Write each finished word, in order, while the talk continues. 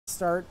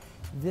start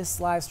this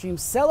live stream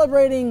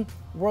celebrating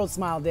World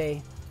Smile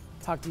Day.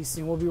 Talk to you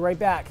soon. We'll be right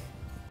back.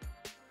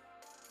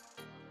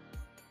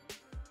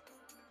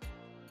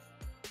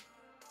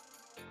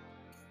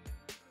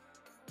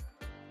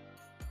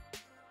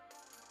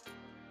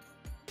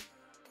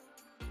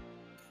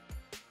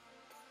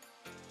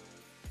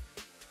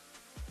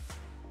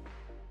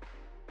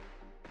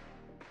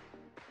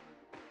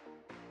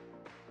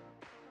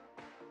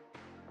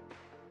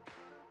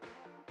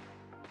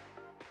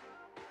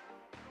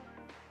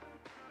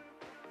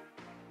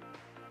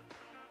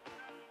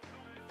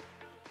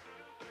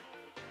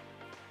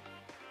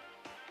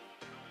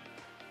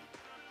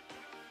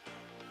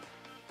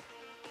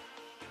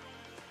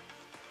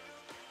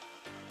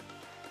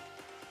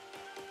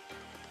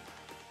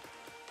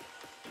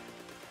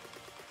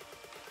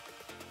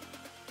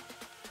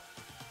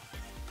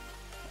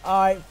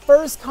 All right,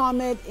 first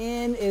comment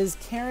in is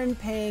Karen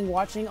Pang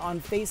watching on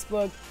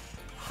Facebook.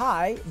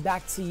 Hi,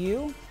 back to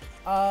you.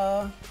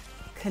 Kanya,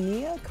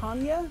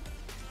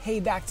 hey,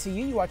 back to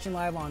you. You're watching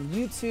live on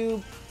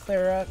YouTube.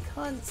 Clara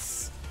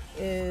Kuntz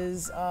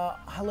is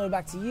hello,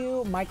 back to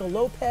you. Michael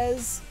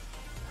Lopez,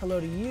 hello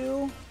to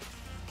you.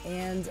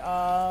 And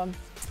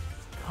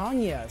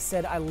Kanya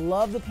said, I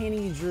love the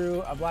painting you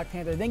drew of Black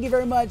Panther. Thank you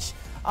very much.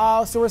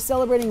 So we're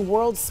celebrating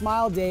World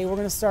Smile Day. We're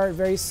gonna start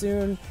very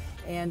soon.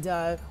 And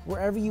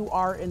wherever you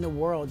are in the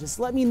world, just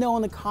let me know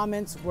in the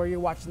comments where you're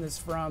watching this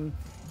from,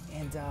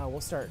 and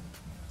we'll start.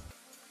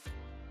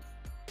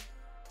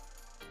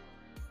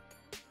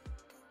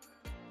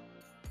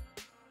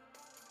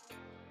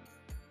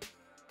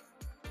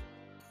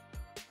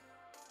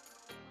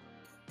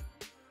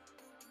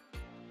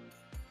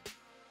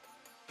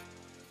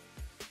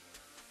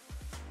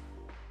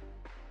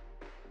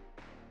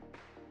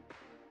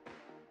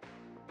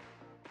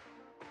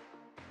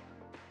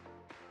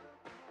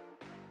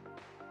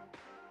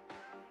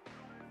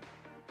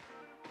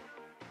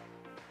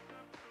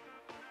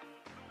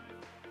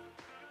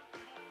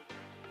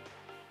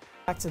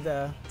 Back to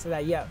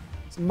that. Yeah,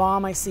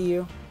 Mom, I see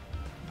you.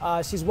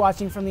 She's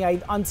watching from the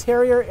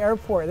Ontario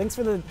airport. Thanks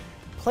for the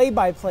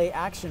play-by-play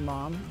action,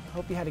 Mom.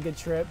 Hope you had a good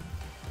trip.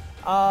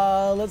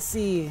 Let's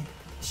see.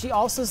 She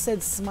also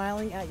said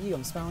smiling at you.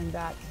 I'm smiling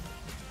back.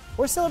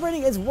 We're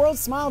celebrating, it's World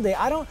Smile Day.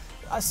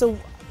 So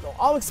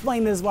I'll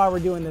explain this while we're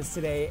doing this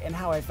today and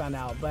how I found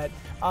out. But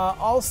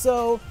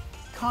also,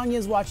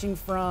 Kanya's watching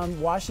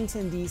from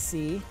Washington,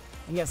 D.C.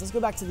 And yes, let's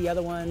go back to the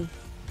other one.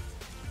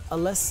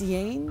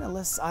 Alessiane,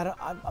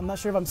 I'm not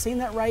sure if I'm saying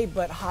that right,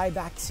 but hi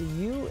back to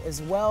you as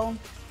well.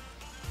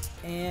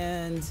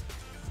 And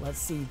let's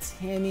see,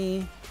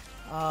 Tammy,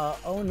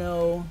 oh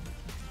no,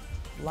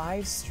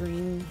 live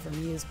stream for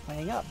me is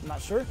playing up. I'm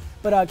not sure,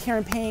 but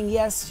Karen Payne,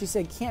 yes, she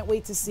said, can't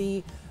wait to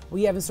see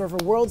what you have in store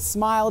for World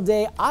Smile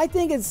Day. I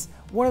think it's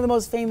one of the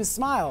most famous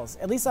smiles.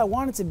 At least I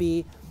want it to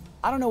be.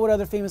 I don't know what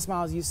other famous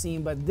smiles you've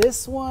seen, but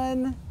this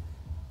one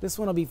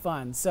will be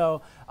fun.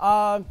 So,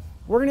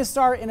 we're gonna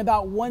start in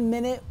about 1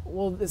 minute,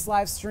 this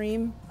live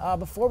stream,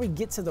 before we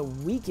get to the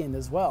weekend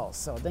as well.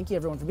 So thank you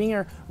everyone for being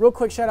here. Real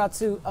quick shout out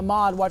to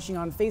Ahmad watching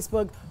on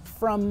Facebook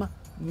from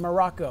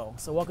Morocco.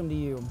 So welcome to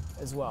you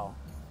as well.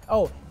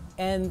 Oh,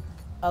 and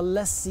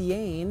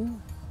Alessiane,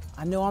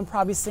 I know I'm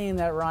probably saying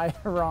that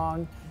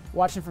wrong,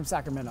 watching from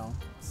Sacramento.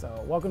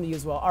 So welcome to you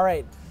as well. All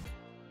right.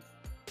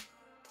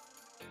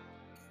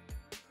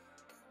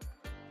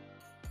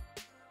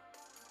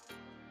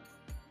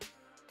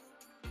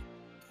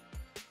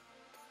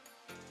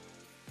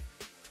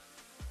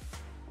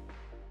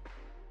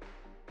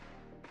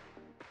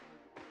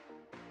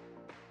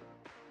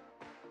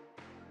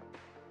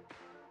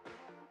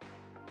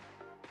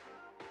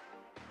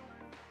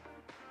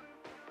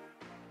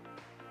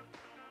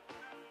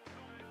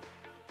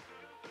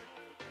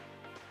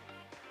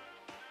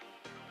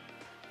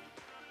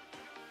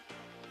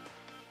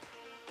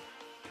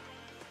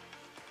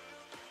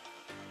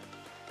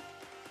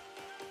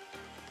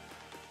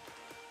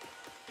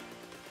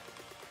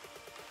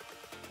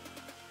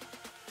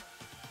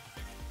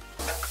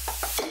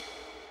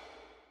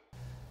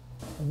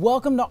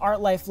 Welcome to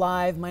Art Life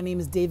Live. My name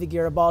is David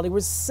Garibaldi.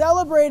 We're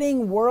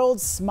celebrating World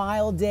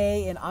Smile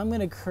Day, and I'm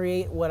gonna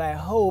create what I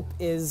hope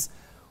is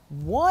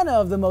one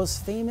of the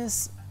most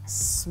famous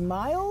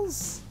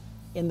smiles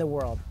in the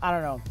world. I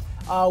don't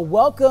know.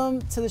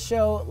 Welcome to the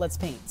show, Let's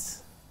Paint.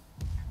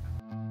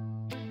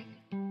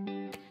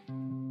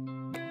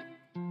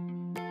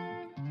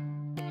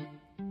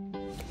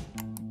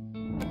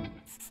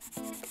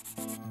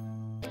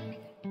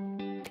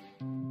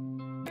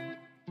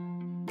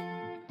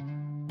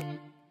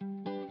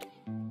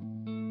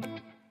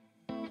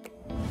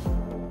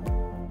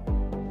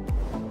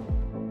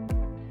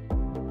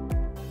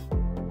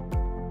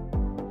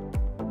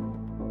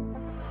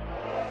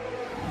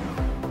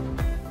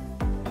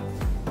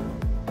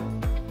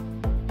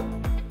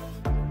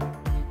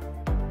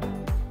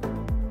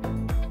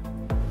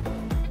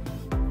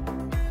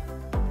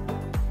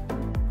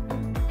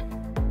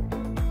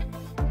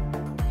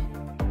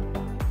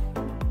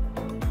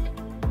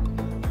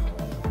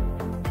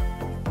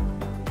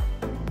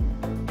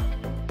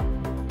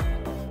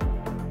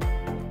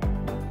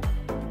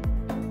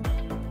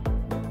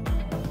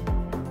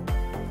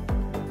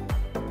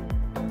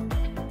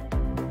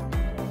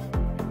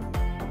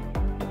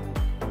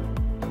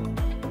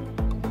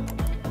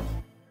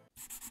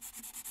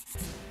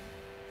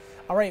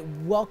 All right,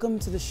 welcome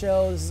to the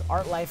show. This is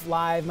Art Life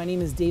Live. My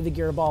name is David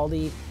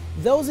Garibaldi.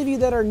 Those of you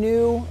that are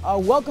new,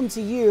 welcome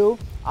to you.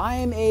 I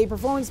am a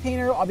performance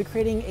painter. I'll be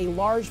creating a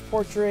large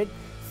portrait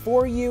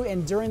for you,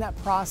 and during that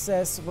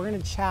process, we're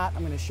gonna chat.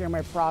 I'm gonna share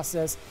my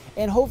process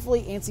and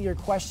hopefully answer your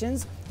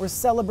questions. We're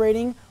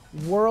celebrating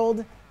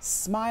World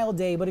Smile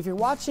Day, but if you're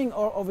watching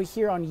over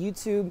here on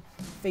YouTube,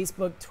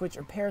 Facebook, Twitch,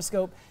 or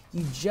Periscope,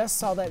 you just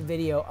saw that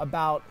video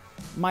about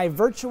my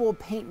virtual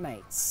paint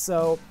nights.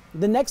 So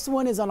the next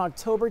one is on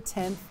October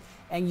 10th,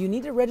 and you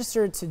need to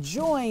register to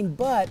join,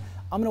 but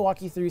I'm gonna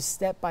walk you through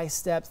step by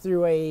step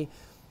through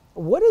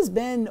what has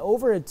been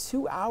over a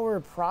 2-hour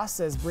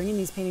process bringing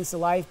these paintings to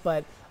life,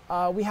 but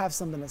we have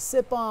something to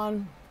sip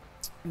on,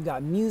 we've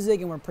got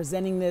music, and we're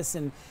presenting this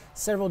in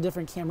several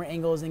different camera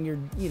angles, and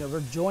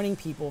we're joining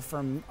people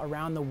from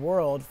around the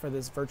world for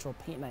this virtual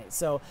paint night.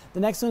 So the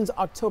next one's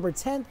October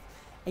 10th,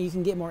 and you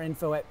can get more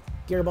info at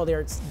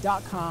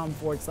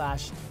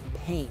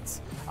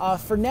garibaldiarts.com/paint.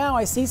 For now,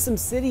 I see some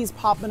cities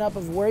popping up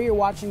of where you're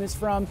watching this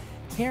from.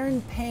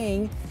 Karen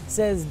Pang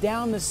says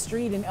down the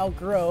street in Elk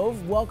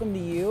Grove. Welcome to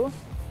you.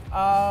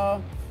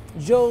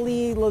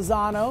 Jolie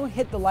Lozano,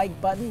 hit the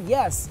like button.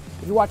 Yes,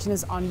 if you're watching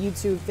this on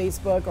YouTube,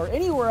 Facebook, or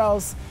anywhere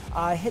else,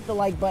 hit the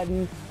like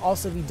button.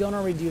 Also, if you don't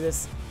already do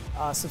this,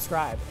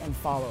 subscribe and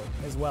follow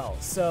as well.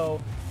 So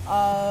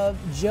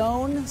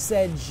Joan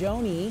said,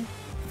 Joni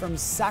from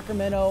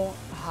Sacramento,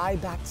 hi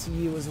back to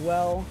you as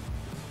well.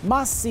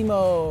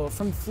 Massimo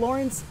from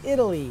Florence,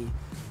 Italy.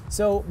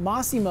 So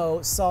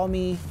Massimo saw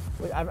me,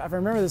 if I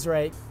remember this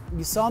right,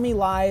 you saw me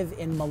live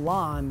in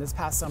Milan this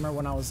past summer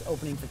when I was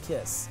opening for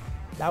Kiss.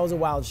 That was a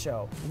wild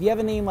show. If you have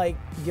a name like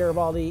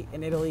Garibaldi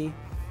in Italy,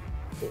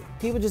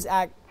 people just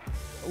act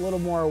a little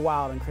more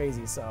wild and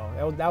crazy. So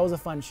that was a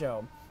fun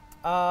show.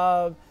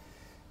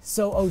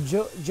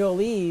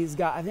 Jolie's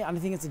got, I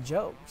think it's a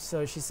joke.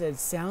 So she said,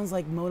 sounds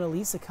like Mona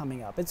Lisa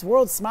coming up. It's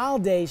World Smile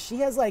Day. She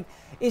has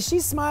is she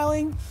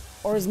smiling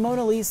or is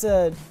Mona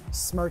Lisa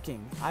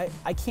smirking?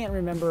 I can't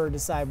remember or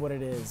decide what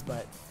it is,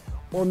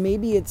 or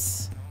maybe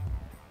it's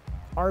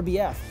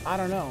RBF. I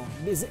don't know.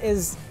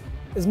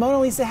 Does Mona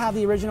Lisa have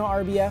the original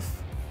RBF?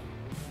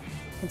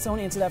 Can someone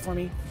answer that for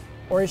me?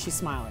 Or is she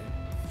smiling?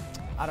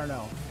 I don't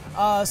know.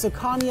 So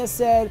Kanya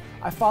said,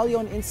 I follow you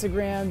on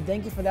Instagram.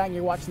 Thank you for that, and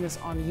you're watching this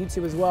on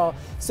YouTube as well.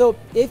 So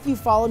if you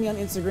follow me on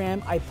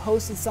Instagram, I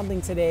posted something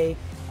today.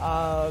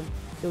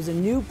 There was a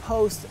new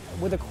post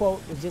with a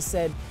quote that just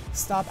said,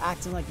 stop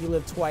acting like you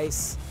live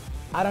twice.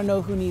 I don't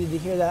know who needed to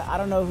hear that. I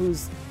don't know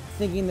who's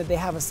thinking that they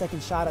have a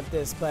second shot at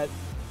this, but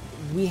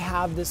we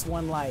have this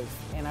one life,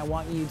 and I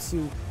want you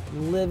to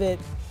live it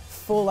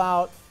full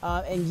out,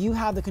 and you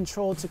have the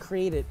control to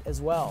create it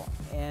as well.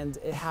 And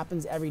it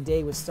happens every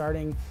day with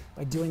starting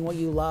by doing what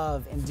you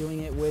love and doing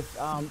it with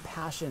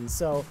passion.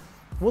 So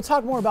we'll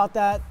talk more about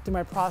that through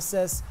my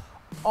process.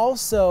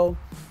 Also,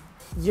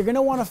 you're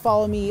gonna wanna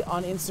follow me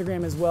on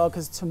Instagram as well,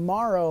 because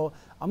tomorrow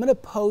I'm gonna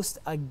post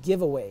a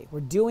giveaway.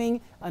 We're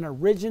doing an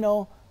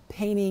original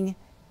painting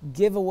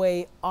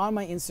giveaway on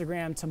my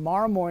Instagram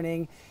tomorrow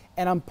morning,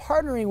 and I'm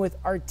partnering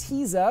with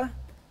Arteza.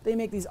 They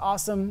make these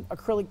awesome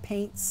acrylic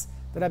paints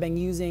that I've been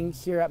using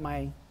here at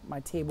my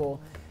table.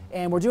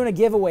 And we're doing a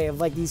giveaway of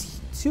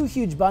these 2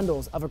 huge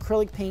bundles of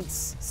acrylic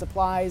paints,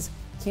 supplies,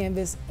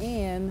 canvas,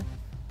 and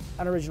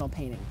an original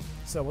painting.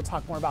 So we'll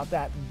talk more about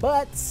that.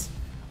 But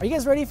are you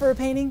guys ready for a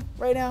painting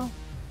right now?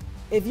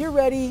 If you're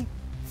ready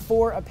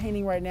for a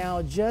painting right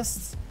now,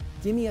 just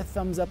give me a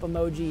thumbs up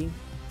emoji,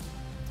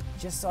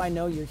 just so I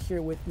know you're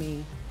here with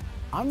me.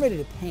 I'm ready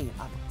to paint.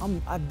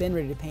 I've been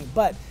ready to paint.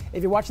 But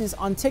if you're watching this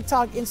on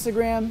TikTok,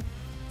 Instagram,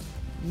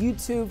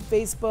 YouTube,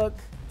 Facebook,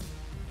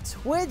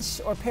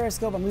 Twitch, or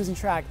Periscope, I'm losing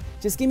track,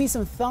 just give me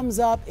some thumbs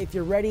up if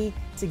you're ready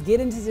to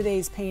get into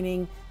today's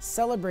painting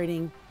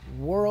celebrating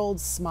World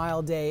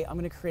Smile Day. I'm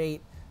gonna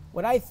create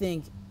what I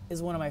think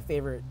is one of my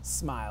favorite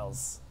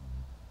smiles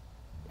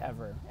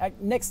ever,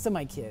 next to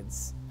my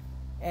kids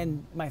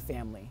and my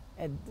family.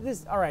 And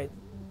all right,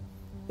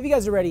 if you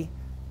guys are ready,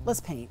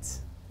 let's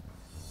paint.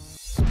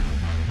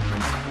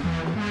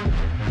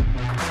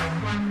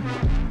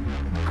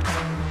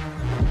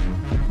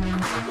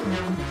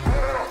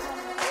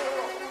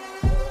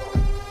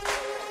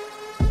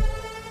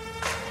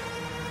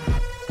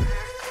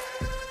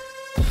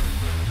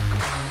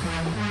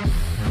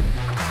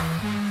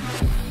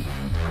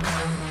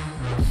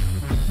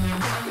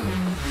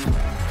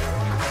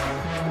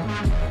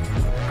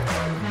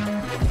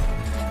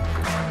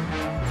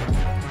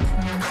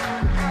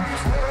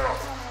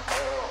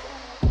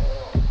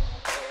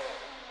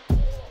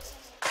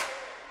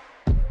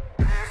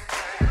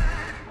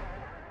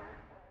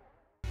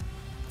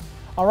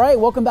 All right,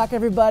 welcome back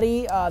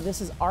everybody. This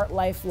is Art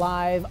Life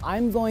Live.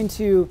 I'm going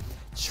to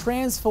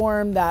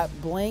transform that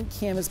blank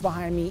canvas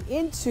behind me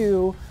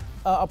into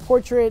a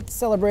portrait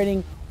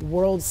celebrating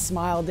World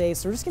Smile Day.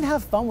 So we're just gonna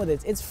have fun with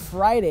it. It's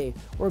Friday.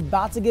 We're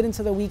about to get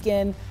into the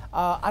weekend.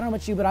 I don't know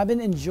about you, but I've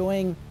been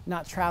enjoying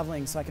not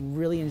traveling so I can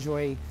really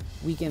enjoy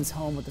weekends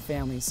home with the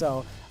family.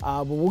 So,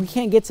 but we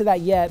can't get to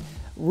that yet.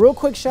 Real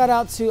quick shout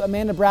out to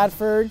Amanda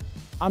Bradford.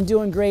 I'm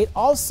doing great.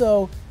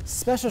 Also,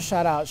 special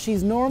shout out.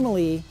 She's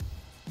normally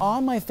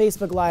on my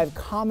Facebook Live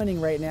commenting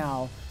right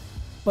now,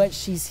 but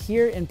she's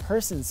here in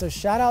person. So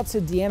shout out to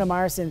Deanna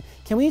Meyerson.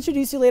 Can we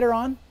introduce you later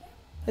on?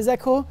 Is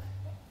that cool?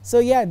 So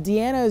yeah,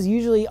 Deanna is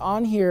usually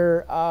on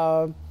here,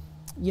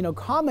 you know,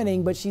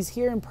 commenting, but she's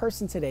here in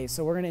person today.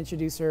 So we're gonna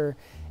introduce her,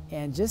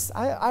 and just,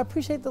 I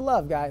appreciate the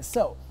love, guys.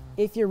 So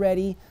if you're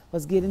ready,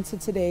 let's get into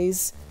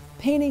today's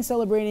painting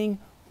celebrating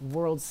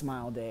World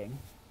Smile Day.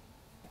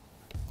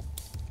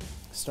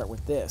 Start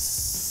with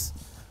this.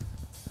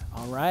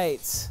 All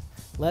right,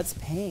 let's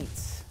paint.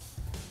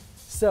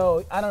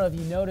 So I don't know if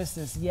you noticed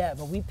this yet,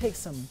 but we picked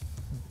some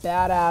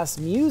badass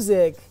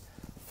music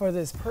for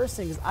this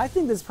person because I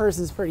think this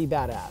person's pretty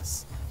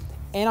badass.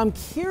 And I'm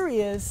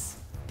curious,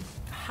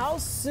 how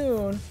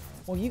soon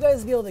will you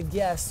guys be able to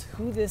guess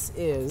who this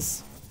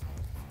is?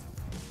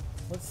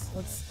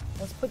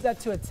 Let's put that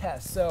to a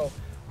test. So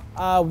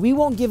we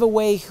won't give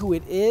away who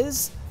it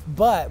is,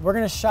 but we're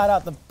gonna shout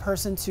out the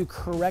person to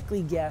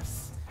correctly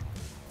guess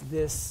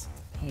this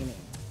painting.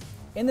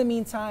 In the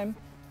meantime,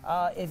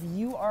 if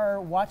you are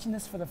watching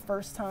this for the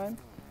first time,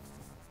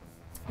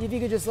 if you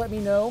could just let me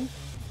know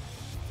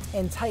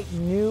and type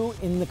new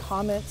in the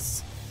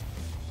comments.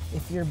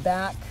 If you're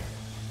back,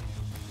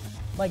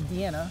 like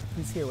Deanna,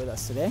 who's here with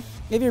us today.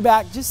 If you're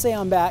back, just say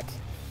I'm back.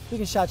 We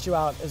can shout you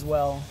out as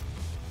well.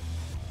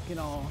 We can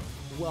all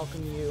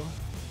welcome you.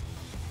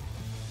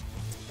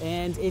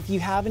 And if you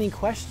have any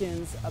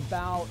questions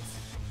about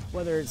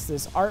whether it's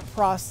this art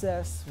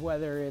process,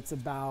 whether it's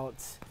about,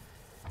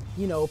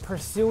 you know,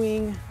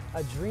 pursuing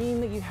a dream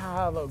that you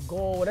have, a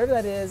goal, whatever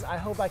that is, I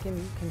hope I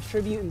can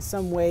contribute in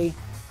some way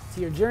to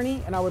your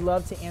journey, and I would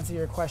love to answer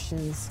your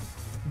questions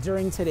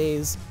during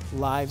today's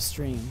live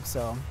stream.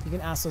 So you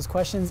can ask those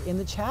questions in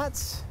the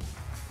chat,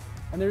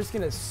 and they're just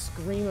gonna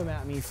scream them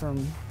at me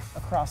from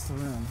across the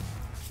room.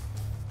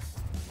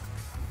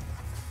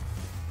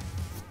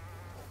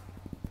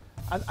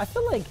 I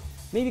feel like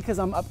maybe because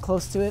I'm up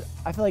close to it,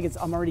 I feel like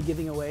I'm already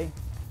giving away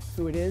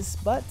who it is,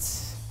 but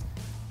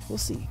we'll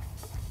see.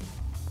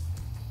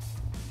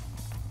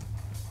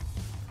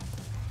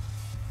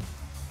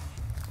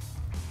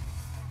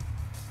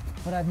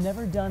 But I've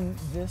never done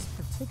this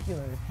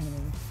particular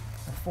painting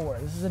before.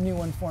 This is a new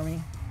one for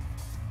me.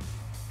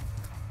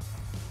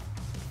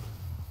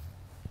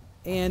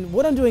 And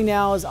what I'm doing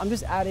now is I'm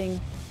just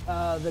adding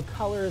the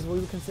colors, what we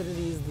would consider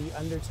these the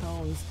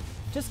undertones,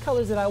 just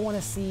colors that I want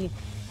to see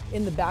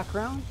in the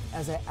background.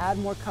 As I add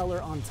more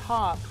color on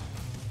top,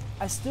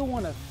 I still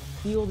want to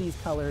feel these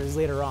colors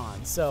later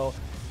on. So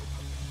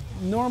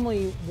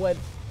normally what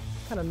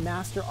kind of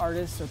master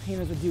artists or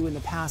painters would do in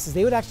the past is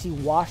they would actually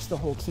wash the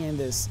whole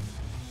canvas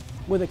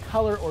with a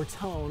color or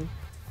tone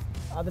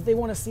that they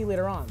want to see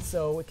later on.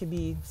 So it could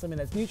be something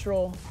that's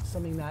neutral,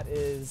 something that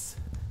is,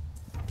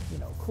 you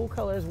know, cool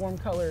colors, warm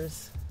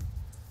colors.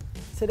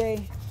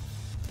 Today,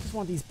 I just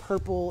want these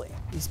purple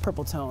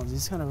tones,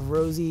 these kind of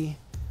rosy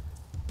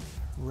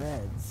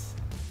reds.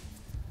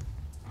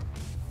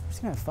 I'm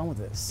just gonna have fun with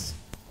this.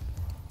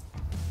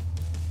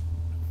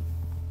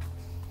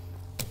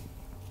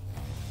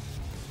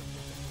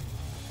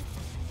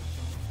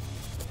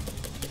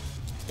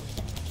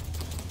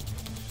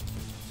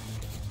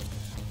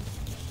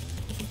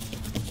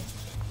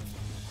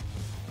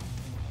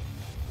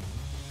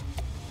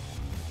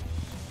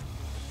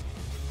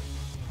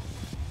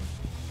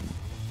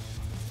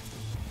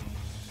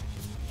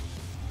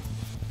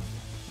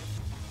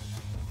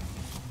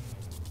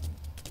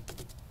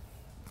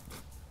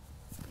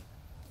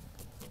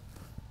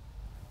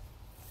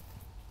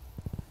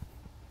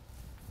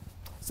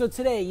 So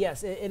today,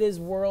 yes, it is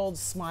World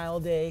Smile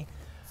Day.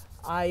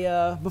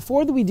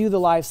 Before we do the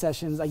live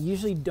sessions, I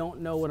usually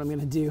don't know what I'm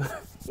gonna do.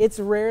 It's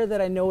rare that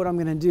I know what I'm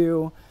gonna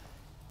do,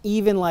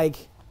 even like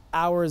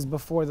hours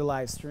before the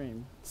live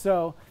stream.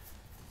 So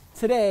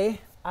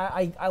today,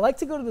 I like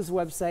to go to this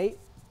website.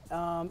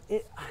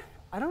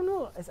 I don't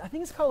know, I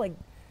think it's called like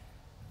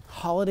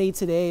Holiday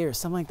Today or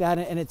something like that,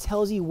 and it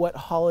tells you what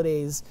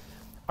holidays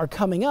are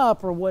coming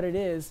up or what it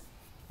is.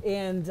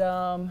 And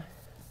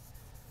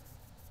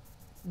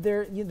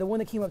the one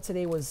that came up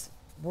today was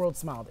World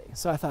Smile Day.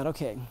 So I thought,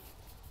 okay,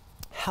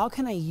 how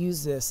can I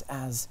use this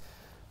as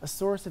a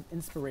source of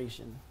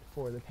inspiration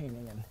for the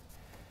painting? And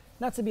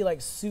not to be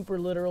like super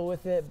literal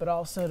with it, but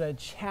also to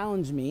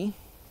challenge me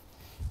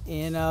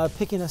in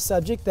picking a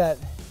subject that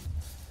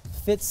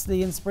fits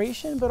the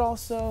inspiration, but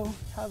also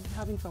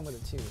having fun with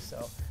it too.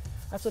 So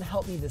that's what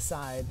helped me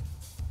decide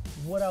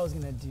what I was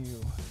gonna do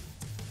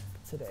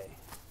today.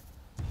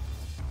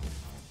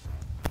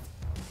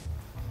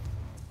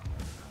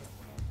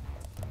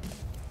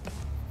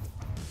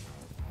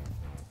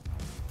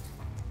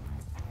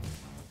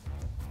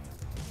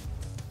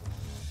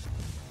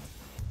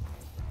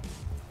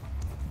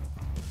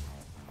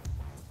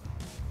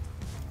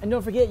 And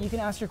don't forget, you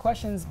can ask your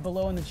questions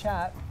below in the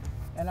chat,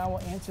 and I will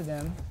answer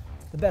them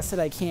the best that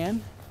I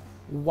can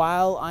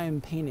while I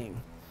am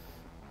painting.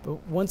 But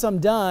once I'm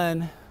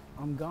done,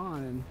 I'm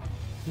gone, and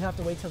you have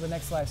to wait till the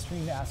next live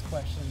stream to ask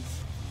questions.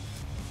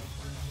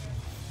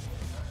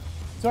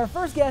 So our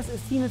first guess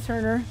is Tina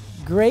Turner.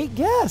 Great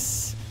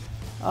guess.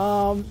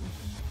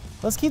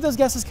 Let's keep those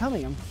guesses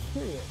coming. I'm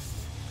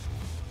curious.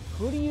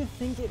 Who do you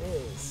think it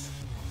is?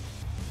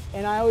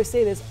 And I always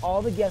say this,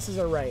 all the guesses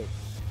are right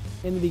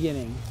in the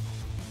beginning.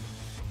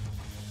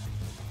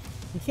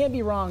 You can't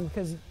be wrong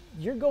because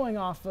you're going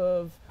off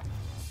of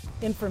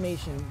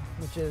information,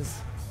 which is,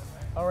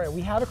 all right,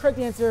 we have a correct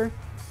answer.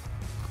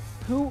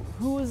 Who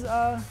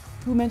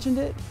mentioned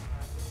it?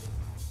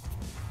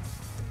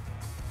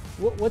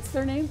 What's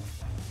their name?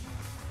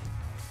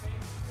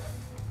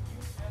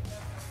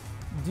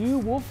 Do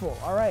Woolful.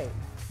 All right.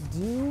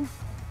 Do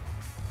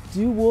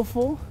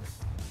Woolful.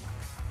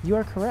 You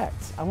are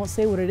correct. I won't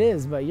say what it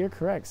is, but you're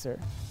correct, sir.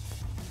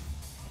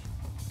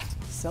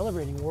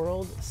 Celebrating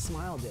World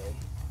Smile Day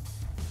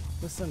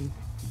with some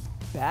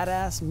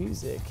badass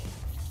music.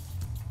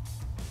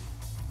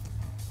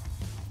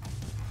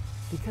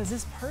 Because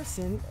this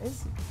person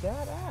is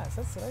badass.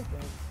 That's what I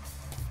think.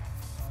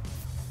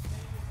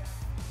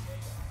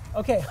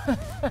 Okay.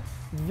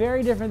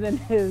 Very different than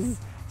his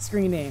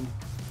screen name.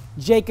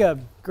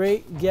 Jacob,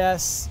 great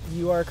guess.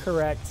 You are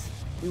correct.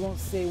 We won't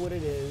say what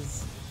it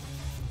is.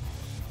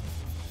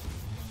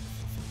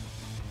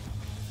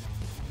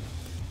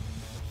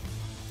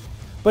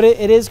 But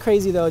it is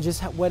crazy though,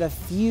 just what a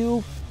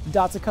few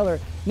dots of color.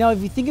 Now,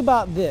 if you think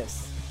about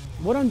this,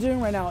 what I'm doing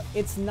right now,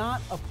 it's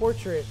not a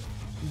portrait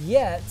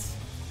yet.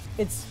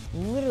 It's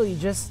literally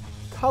just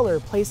color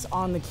placed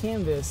on the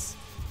canvas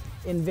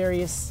in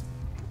various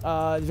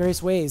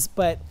ways,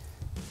 but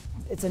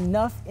it's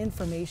enough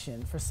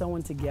information for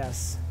someone to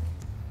guess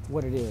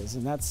what it is.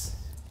 And that's,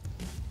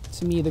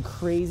 to me, the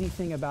crazy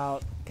thing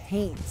about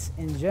paint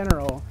in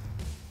general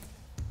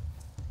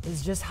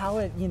is just how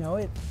it, you know,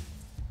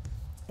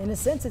 in a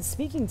sense, it's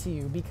speaking to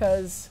you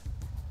because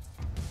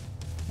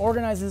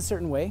organized in a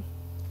certain way.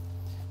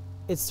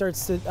 It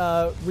starts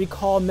to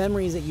recall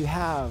memories that you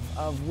have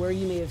of where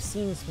you may have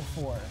seen this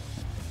before.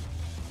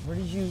 Where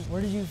did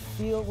you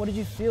feel? What did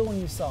you feel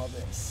when you saw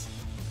this?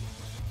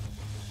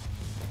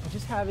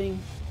 Just having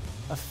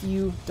a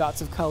few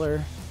dots of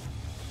color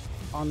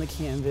on the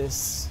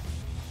canvas.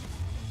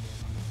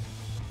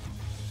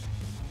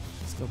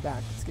 Let's go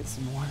back. Let's get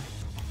some more.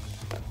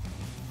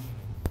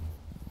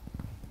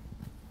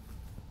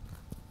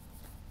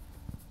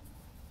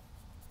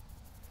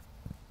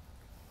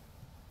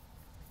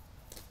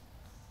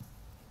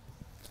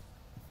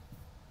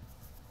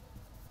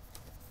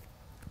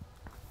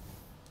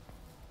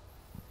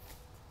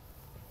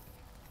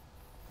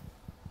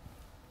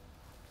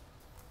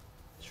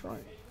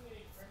 Right.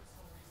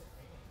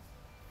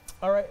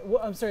 All right,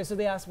 well, I'm sorry, so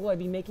they asked, will I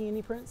be making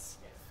any prints?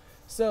 Yes.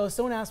 So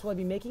someone asked, will I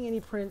be making any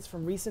prints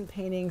from recent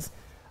paintings?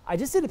 I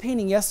just did a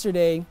painting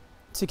yesterday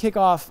to kick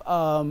off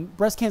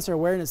Breast Cancer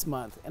Awareness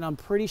Month, and I'm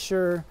pretty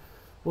sure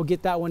we'll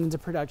get that one into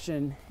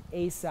production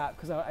ASAP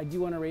because I do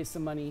want to raise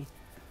some money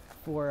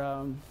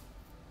for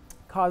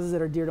causes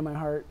that are dear to my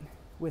heart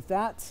with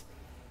that.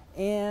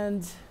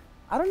 And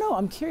I don't know,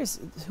 I'm curious,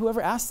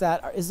 whoever asked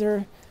that, is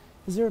there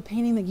a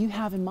painting that you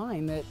have in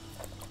mind that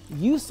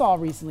you saw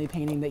recently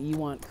painting that you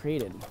want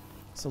created?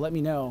 So let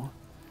me know.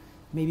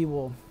 Maybe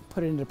we'll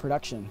put it into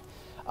production.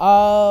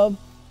 Let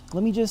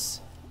me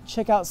just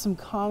check out some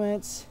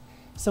comments.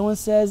 Someone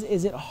says,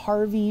 is it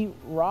Harvey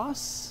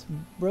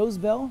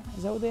Rosebell?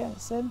 Is that what they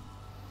said?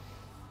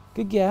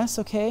 Good guess,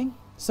 okay.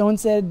 Someone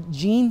said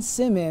Gene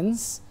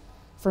Simmons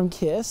from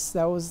Kiss.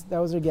 That was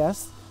their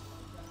guess.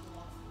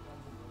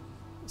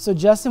 So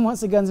Justin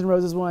wants the Guns N'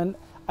 Roses one.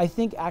 I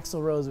think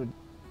Axl Rose would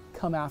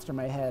come after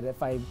my head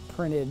if I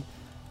printed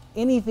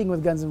anything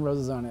with Guns N'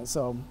 Roses on it.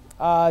 So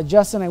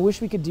Justin, I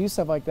wish we could do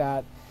stuff like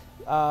that.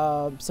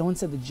 Someone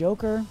said the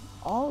Joker.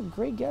 All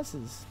great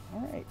guesses. All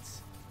right.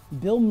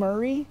 Bill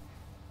Murray.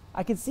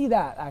 I could see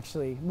that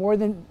actually more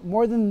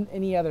than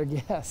any other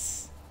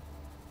guess.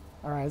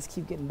 All right, let's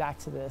keep getting back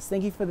to this.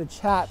 Thank you for the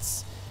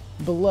chats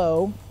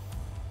below.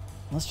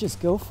 Let's just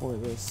go for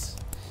this.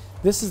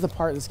 This is the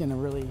part that's going to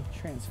really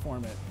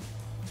transform it.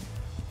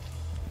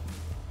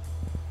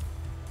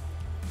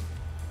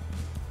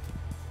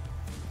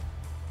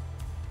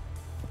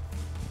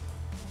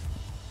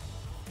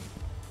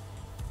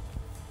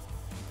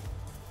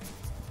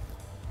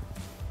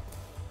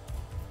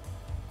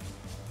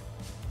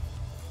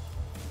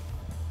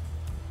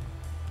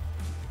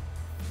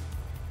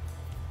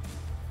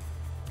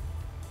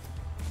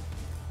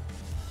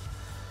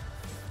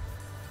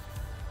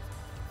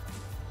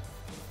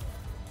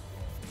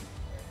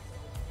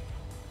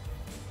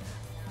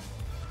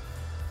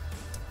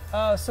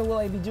 So will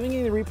I be doing any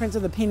of the reprints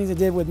of the paintings I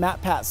did with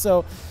Matt Pat?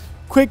 So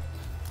quick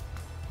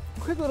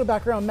little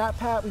background. Matt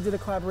Pat, we did a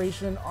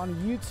collaboration on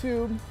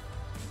YouTube,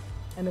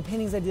 and the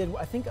paintings I did,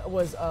 I think it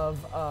was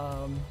of,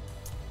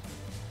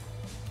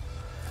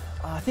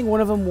 I think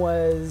one of them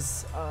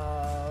was,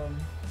 God,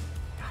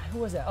 who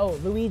was that? Oh,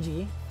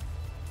 Luigi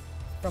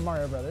from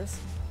Mario Brothers.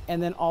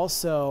 And then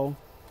also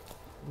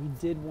we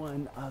did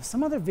one of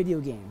some other video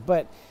game,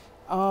 but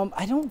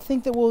I don't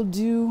think that we'll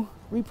do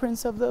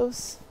reprints of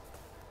those.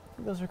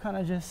 Those are kind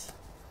of just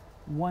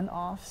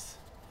one-offs.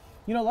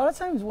 You know, a lot of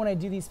times when I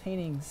do these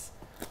paintings,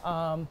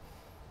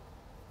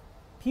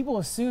 People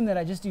assume that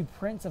I just do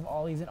prints of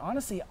all these, and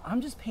honestly,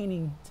 I'm just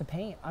painting to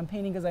paint. I'm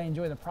painting because I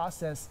enjoy the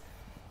process,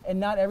 and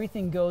not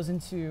everything goes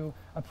into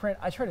a print.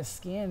 I try to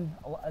scan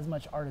as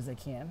much art as I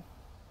can,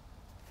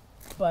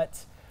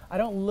 but I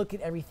don't look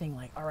at everything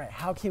like, all right,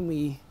 how can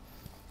we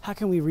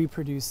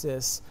reproduce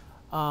this?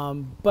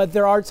 But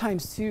there are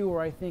times too where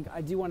I think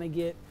I do want to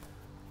get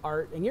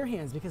art in your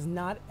hands, because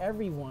not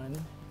everyone,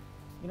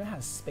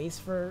 has space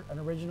for an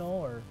original,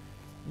 or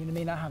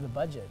may not have the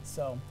budget.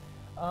 So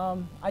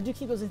I do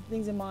keep those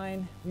things in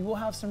mind. We will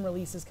have some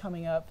releases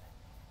coming up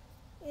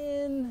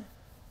in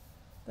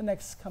the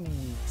next coming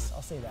weeks,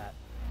 I'll say that.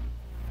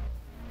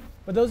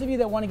 But those of you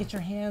that want to get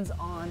your hands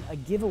on a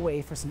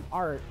giveaway for some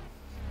art,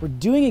 we're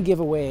doing a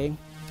giveaway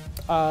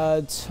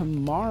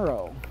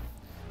tomorrow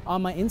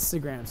on my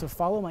Instagram. So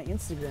follow my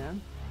Instagram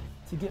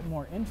to get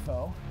more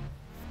info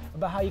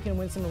about how you can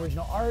win some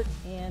original art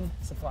and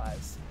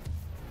supplies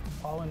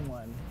all in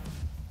one.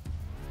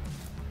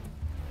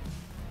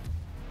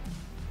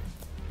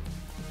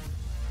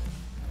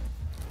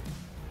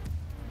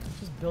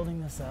 Just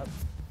building this up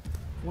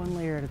one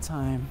layer at a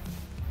time.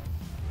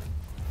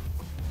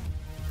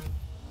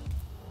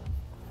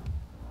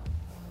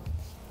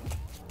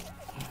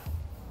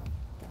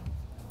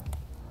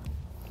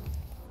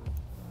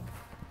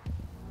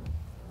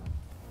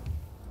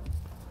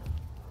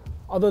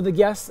 Although the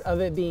guess of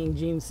it being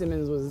Gene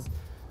Simmons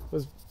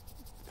was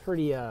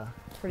pretty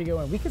good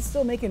one. We could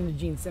still make it into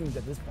Gene Simmons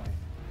at this point.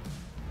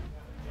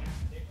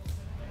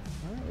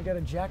 All right, we got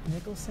a Jack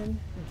Nicholson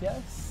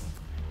guess.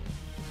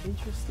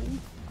 Interesting.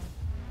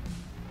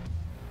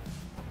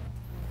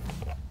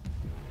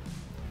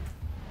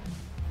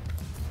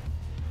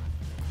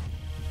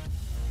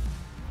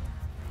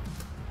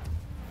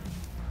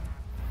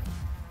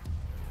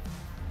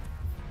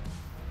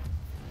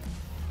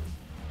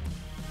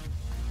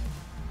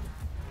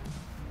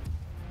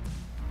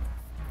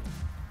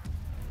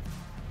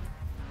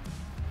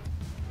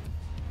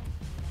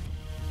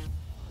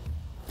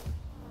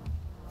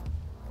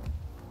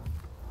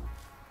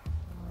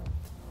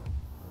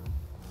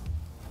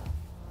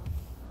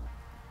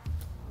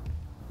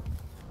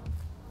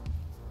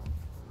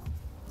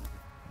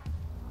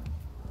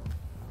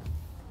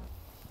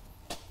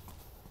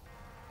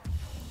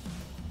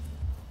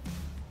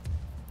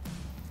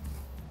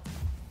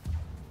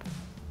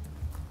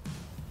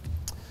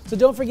 So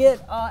don't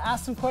forget,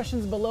 ask some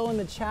questions below in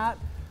the chat.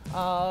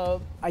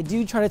 I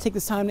do try to take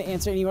this time to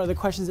answer any other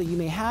questions that you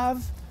may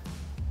have,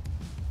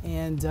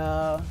 and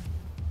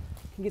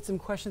can get some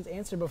questions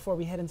answered before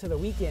we head into the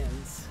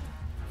weekends.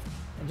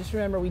 And just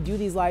remember, we do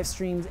these live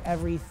streams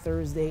every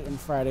Thursday and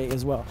Friday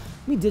as well.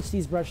 Let me ditch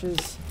these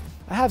brushes.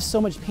 I have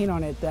so much paint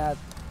on it that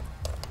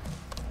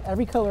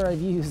every color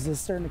I've used is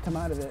starting to come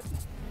out of it.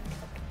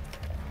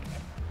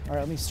 All right,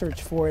 let me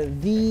search for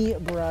the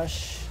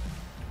brush.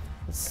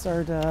 Let's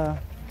start, actually,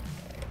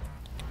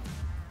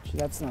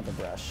 that's not the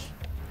brush.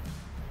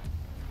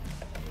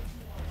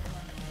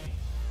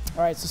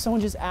 All right, so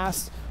someone just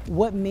asked,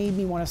 what made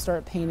me want to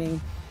start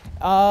painting?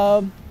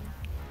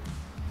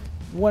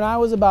 When I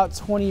was about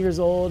 20 years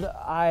old,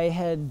 I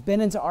had been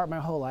into art my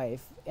whole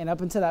life. And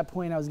up until that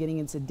point, I was getting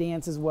into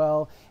dance as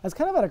well. I was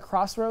kind of at a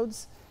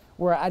crossroads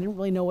where I didn't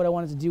really know what I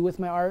wanted to do with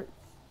my art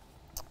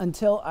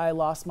until I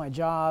lost my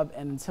job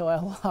and until I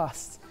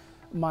lost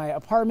my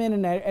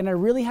apartment. And I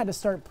really had to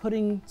start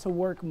putting to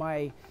work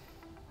my,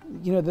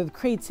 the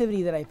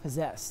creativity that I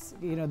possessed.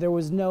 It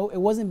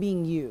wasn't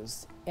being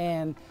used.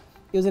 And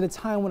it was at a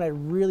time when I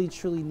really,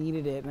 truly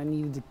needed it, and I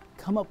needed to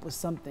come up with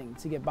something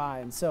to get by.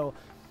 And so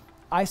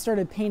I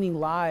started painting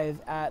live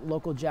at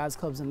local jazz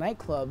clubs and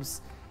nightclubs,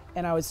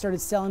 and I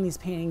started selling these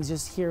paintings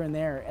just here and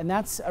there. And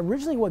that's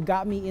originally what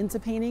got me into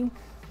painting.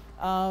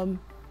 I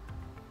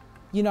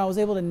was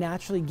able to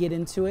naturally get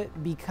into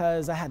it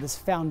because I had this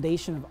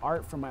foundation of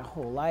art for my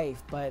whole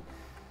life, but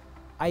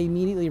I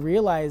immediately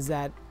realized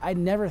that I'd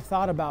never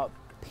thought about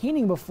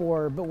painting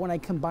before, but when I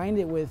combined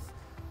it with,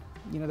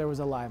 there was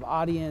a live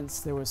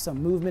audience, there was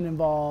some movement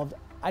involved.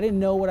 I didn't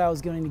know what I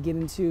was going to get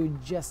into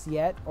just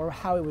yet or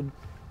how it would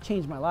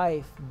change my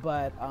life,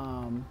 but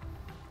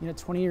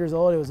 20 years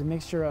old, it was a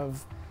mixture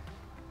of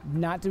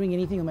not doing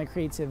anything with my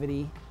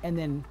creativity and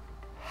then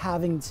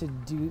having to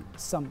do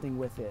something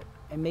with it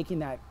and making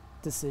that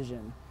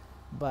decision.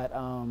 But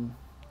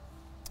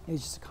it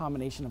was just a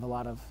combination of a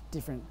lot of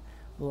different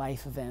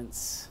life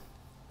events.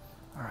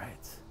 All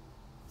right,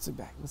 let's look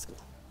back.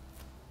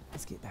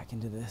 Let's get back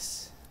into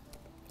this.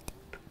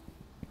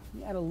 Let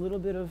me add a little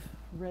bit of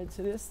red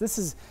to this. This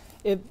is,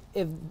 if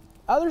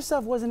other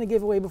stuff wasn't a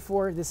giveaway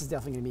before, this is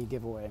definitely gonna be a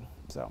giveaway,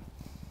 so.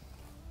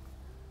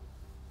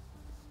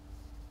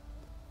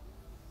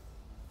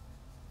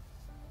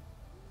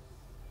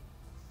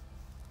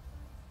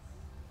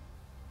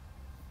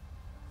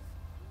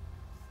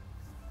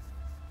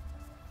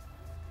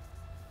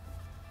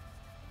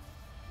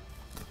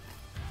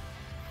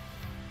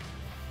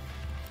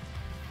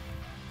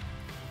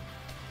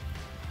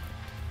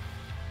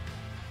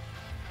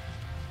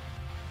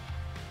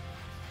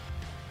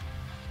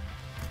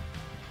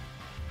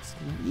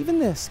 Even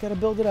this, gotta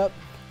build it up.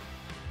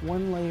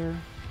 one layer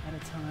at a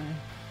time.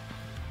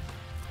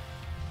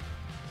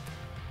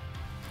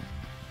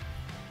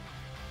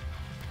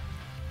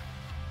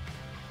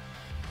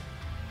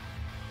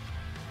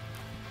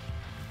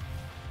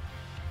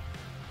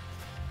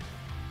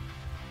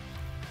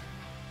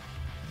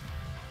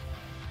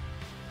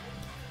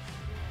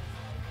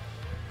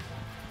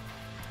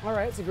 All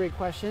right, it's a great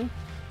question.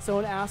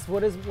 Someone asked,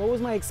 what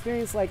was my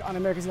experience like on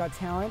America's Got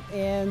Talent?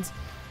 And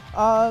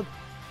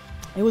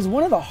it was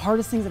one of the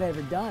hardest things that I've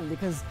ever done,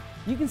 because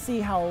you can see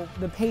how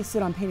the pace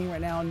that I'm painting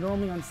right now.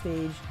 Normally on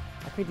stage,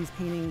 I create these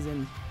paintings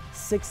in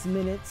 6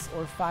 minutes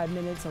or 5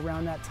 minutes,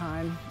 around that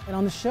time. And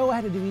on the show, I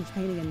had to do each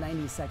painting in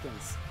 90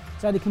 seconds.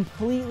 So I had to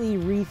completely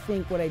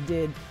rethink what I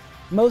did.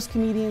 Most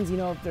comedians, you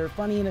know, if they're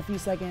funny in a few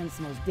seconds,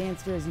 most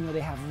dancers, you know, they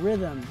have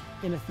rhythm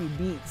in a few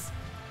beats.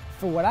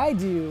 For what I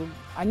do,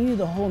 I needed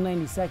the whole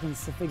 90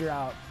 seconds to figure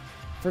out,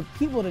 for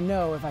people to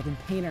know if I can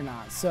paint or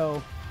not.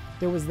 So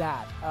there was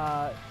that.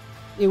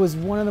 It was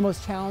one of the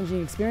most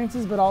challenging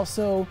experiences, but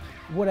also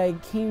what I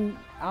came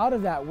out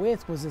of that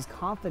with was this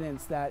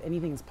confidence that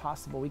anything is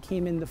possible. We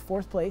came into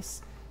 4th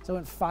place, so I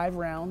went 5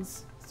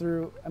 rounds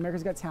through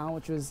America's Got Talent,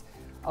 which was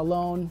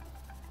alone,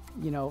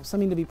 you know,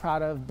 something to be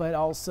proud of, but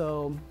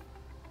also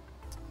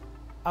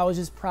I was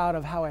just proud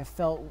of how I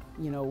felt,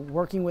 you know,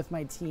 working with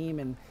my team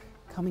and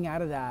coming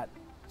out of that,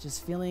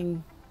 just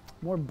feeling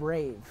more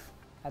brave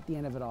at the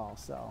end of it all.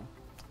 So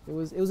it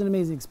was an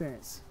amazing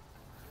experience.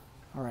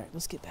 All right,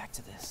 let's get back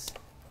to this.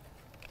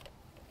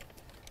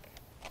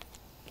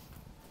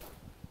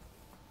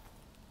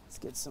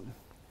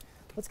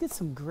 Let's get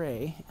some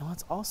gray, and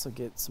let's also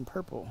get some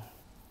purple,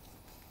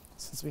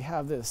 since we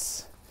have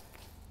this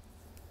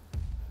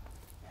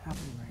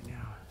happening right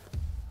now.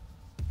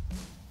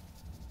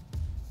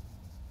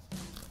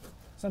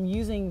 So I'm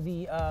using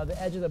the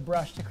edge of the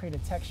brush to create a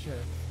texture.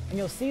 And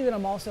you'll see that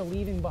I'm also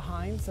leaving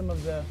behind some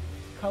of the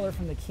color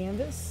from the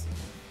canvas.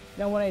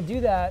 Now when I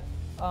do that,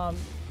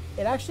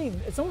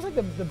 it's almost like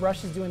the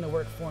brush is doing the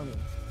work for me.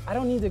 I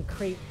don't need to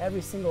create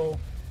every single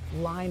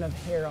line of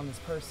hair on this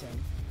person.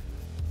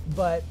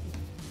 But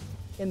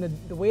in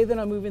the way that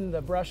I'm moving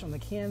the brush on the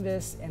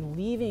canvas and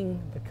leaving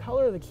the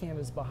color of the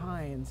canvas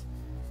behind,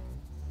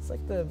 it's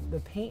like the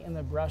paint and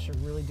the brush are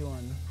really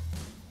doing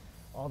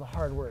all the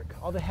hard work,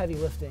 all the heavy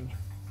lifting.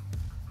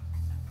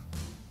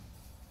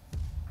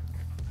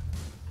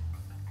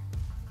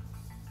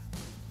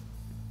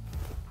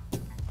 All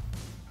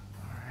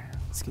right,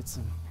 let's get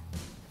some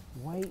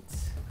white.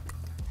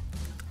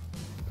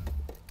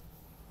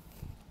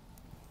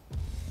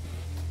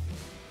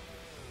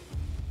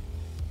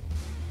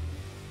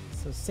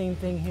 So same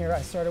thing here,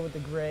 I started with the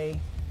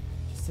gray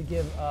just to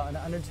give an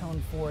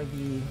undertone for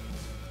the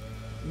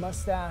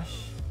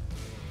mustache.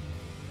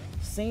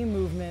 Same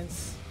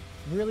movements,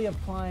 really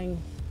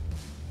applying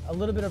a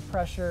little bit of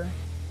pressure,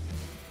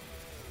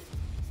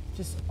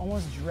 just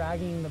almost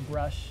dragging the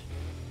brush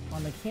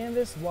on the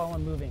canvas while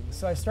I'm moving.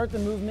 So I start the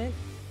movement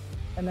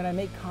and then I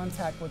make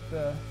contact with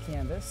the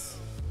canvas.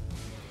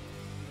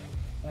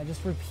 And I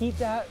just repeat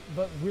that,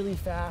 but really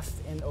fast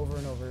and over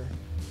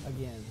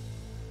again.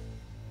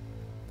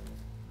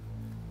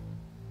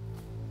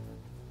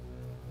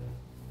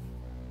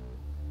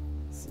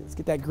 Let's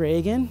get that gray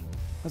again.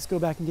 Let's go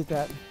back and get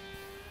that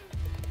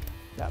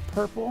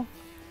purple.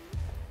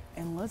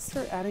 And let's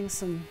start adding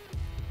some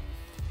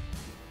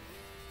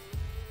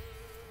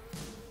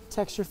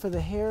texture for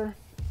the hair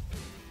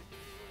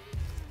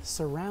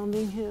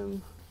surrounding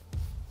him.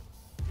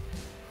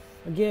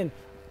 Again,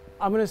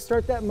 I'm gonna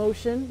start that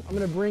motion. I'm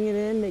gonna bring it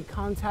in, make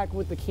contact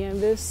with the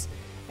canvas,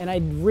 and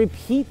I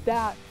repeat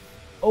that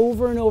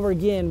over and over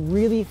again,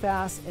 really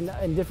fast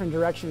in different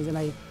directions. And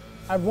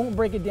I won't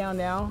break it down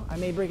now. I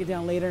may break it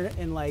down later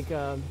in like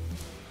an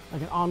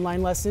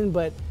online lesson,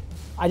 but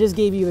I just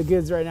gave you the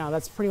goods right now.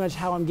 That's pretty much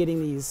how I'm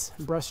getting these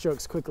brush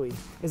strokes quickly.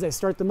 Is I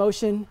start the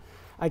motion,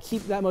 I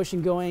keep that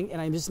motion going,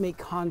 and I just make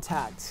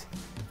contact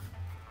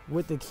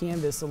with the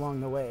canvas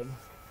along the way.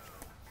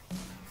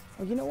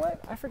 Oh, you know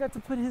what? I forgot to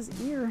put his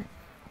ear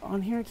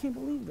on here. I can't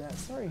believe that,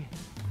 sorry.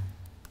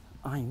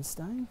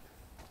 Einstein.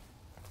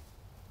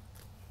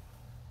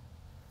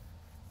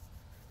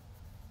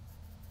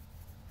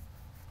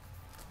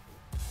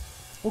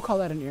 We'll call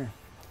that an ear.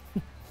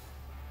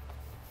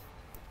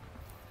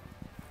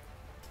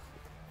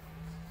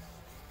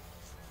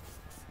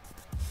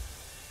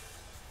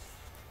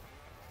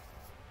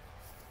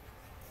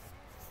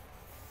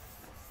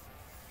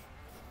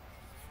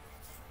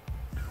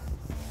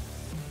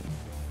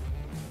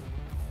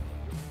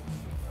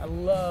 I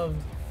loved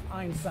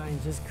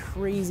Einstein's just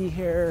crazy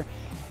hair.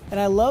 And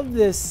I love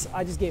this,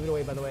 I just gave it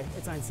away by the way,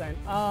 it's Einstein.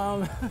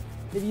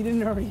 If you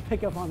didn't already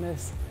pick up on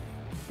this.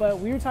 But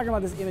we were talking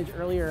about this image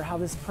earlier, how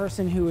this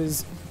person who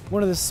is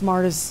one of the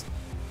smartest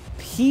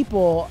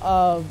people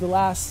of the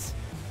last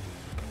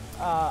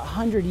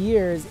 100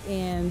 years,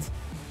 and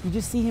you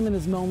just see him in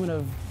this moment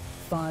of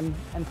fun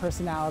and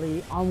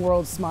personality on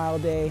World Smile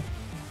Day.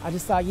 I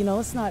just thought, you know,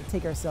 let's not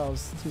take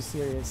ourselves too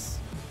serious,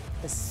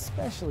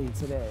 especially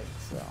today.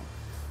 So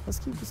let's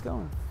keep this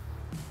going.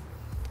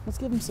 Let's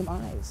give him some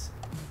eyes.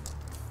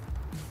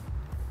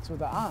 So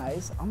the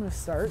eyes, I'm gonna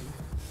start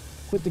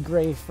with the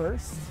gray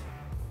first.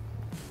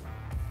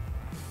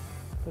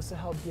 This will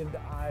help give the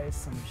eyes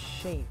some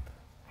shape.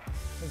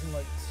 Doesn't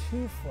look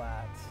too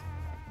flat.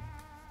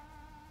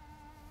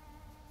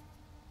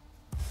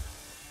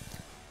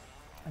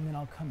 And then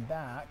I'll come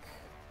back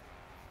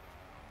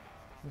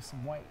with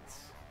some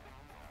whites.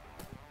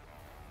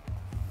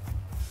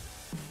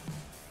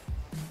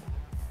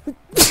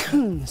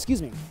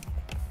 Excuse me.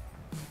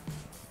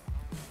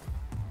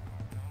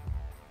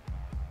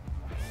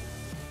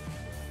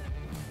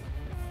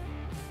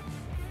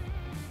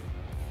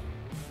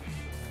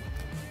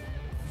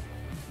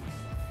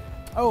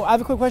 Oh, I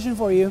have a quick question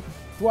for you.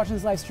 If you're watching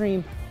this live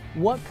stream,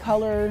 what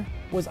color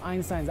was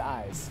Einstein's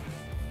eyes?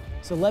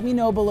 So let me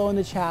know below in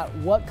the chat,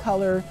 what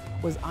color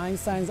was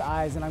Einstein's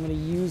eyes, and I'm going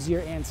to use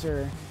your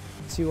answer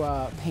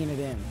to paint it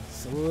in.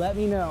 So let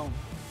me know.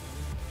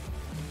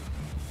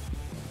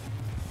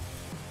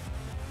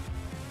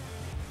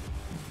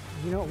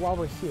 You know what, while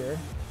we're here,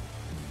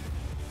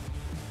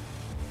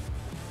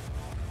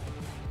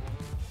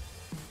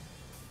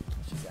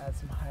 let's just add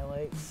some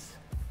highlights.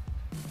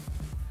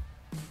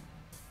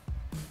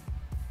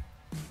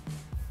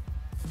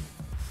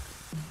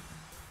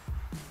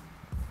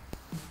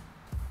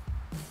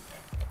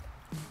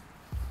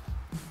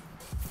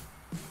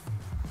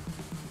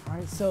 All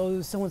right,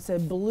 so someone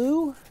said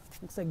blue,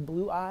 looks like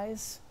blue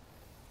eyes.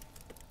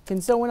 Can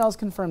someone else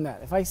confirm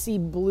that? If I see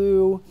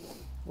blue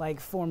like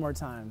 4 more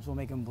times, we'll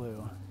make them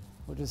blue.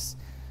 We'll just,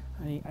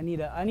 I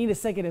need a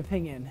second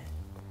opinion.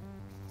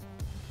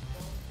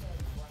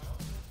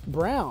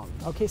 Brown,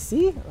 okay,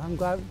 see, I'm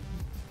glad.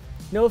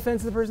 No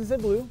offense to the person who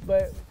said blue,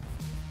 but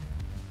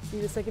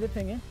need a second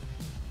opinion.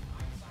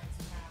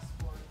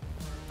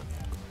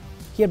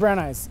 He had brown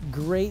eyes,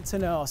 great to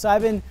know. So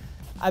I've been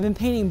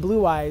painting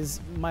blue eyes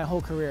my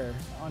whole career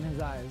on his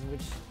eyes,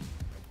 which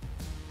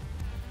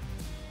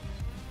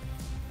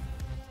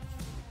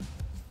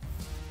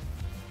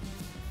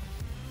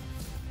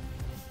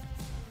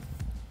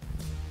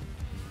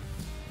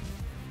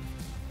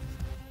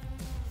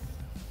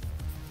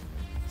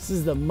this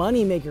is the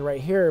money maker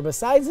right here.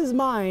 Besides his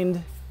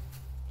mind,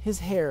 his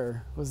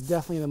hair was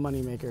definitely the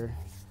money maker.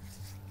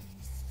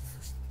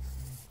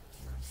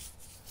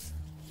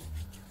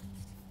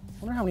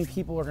 I wonder how many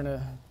people are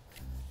gonna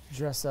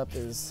dress up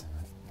as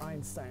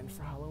Einstein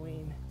for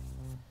Halloween.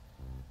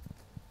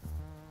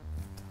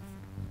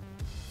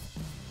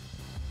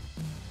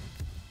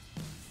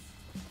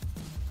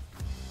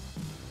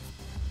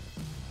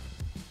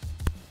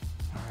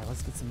 All right,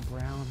 let's get some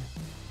brown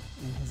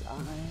in his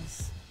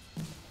eyes.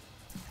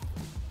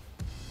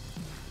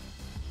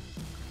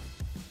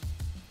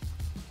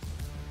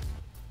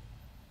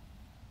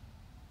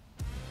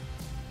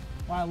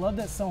 Wow, I love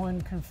that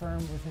someone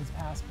confirmed with his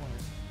passport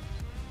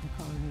the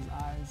color of his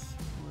eyes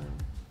were.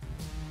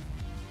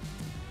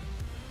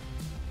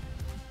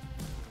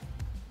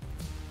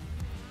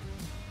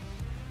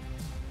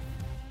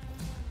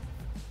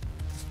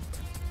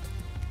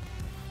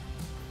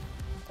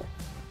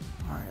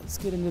 All right, let's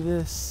get into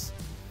this.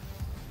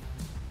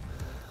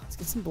 Let's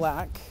get some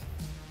black.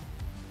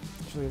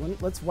 Actually,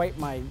 let's wipe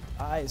my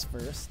eyes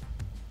first.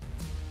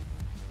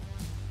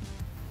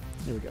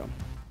 There we go.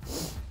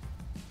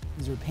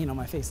 There's paint on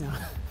my face now.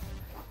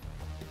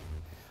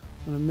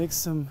 I'm gonna mix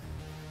some.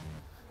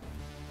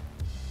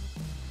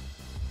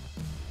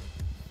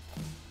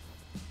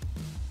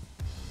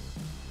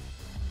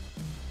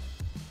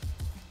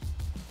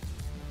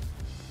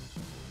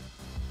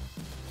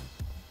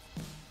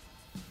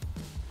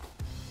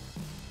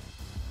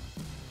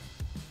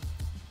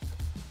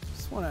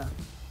 Just wanna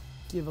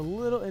give a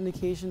little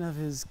indication of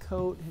his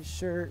coat, his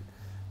shirt,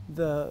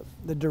 the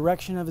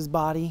direction of his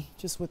body,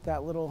 just with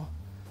that little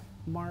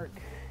mark.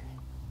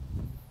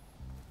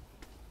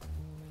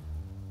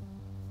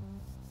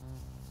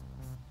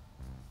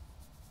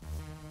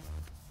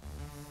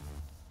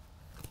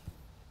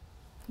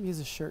 He has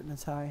a shirt and a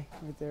tie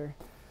right there.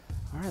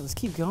 All right, let's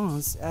keep going.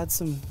 Let's add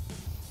some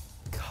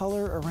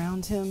color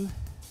around him.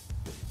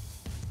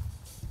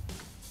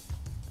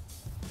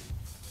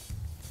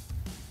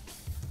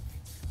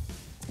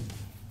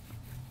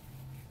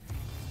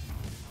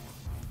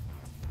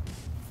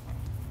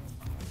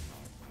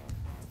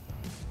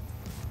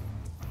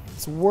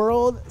 It's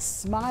World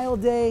Smile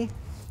Day.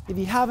 If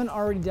you haven't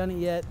already done it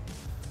yet,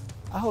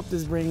 I hope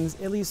this brings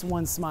at least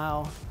one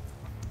smile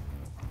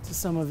to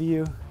some of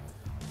you.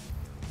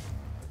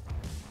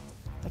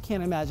 I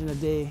can't imagine a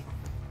day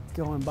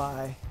going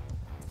by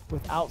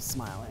without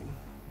smiling.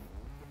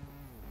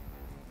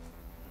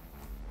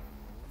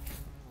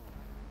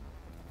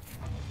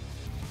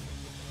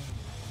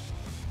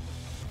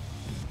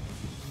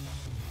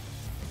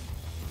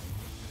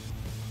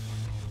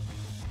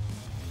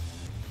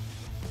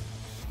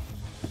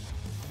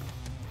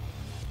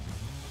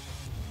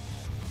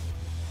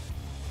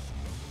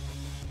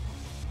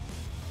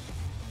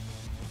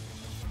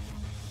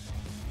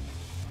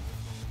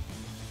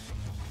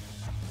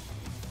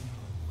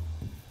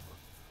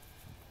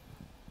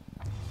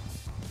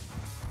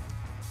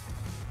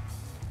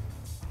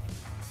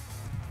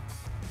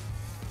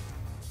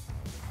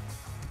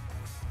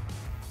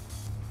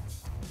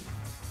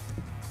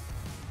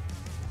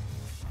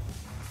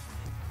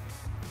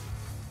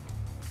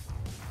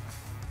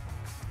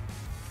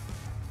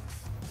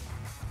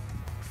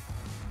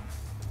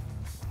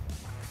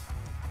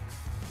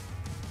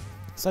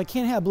 So I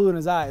can't have blue in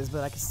his eyes,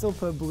 but I can still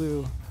put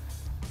blue.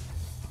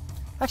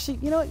 Actually,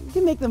 you know what? You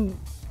can make them,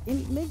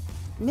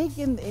 make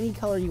him any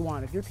color you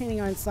want. If you're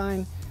painting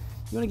Einstein,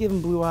 you want to give him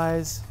blue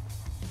eyes,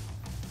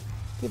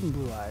 give him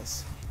blue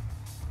eyes.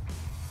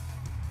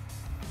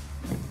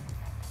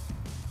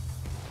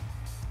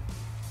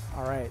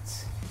 All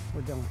right,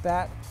 we're done with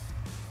that.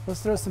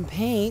 Let's throw some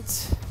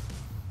paint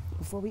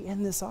before we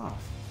end this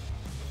off.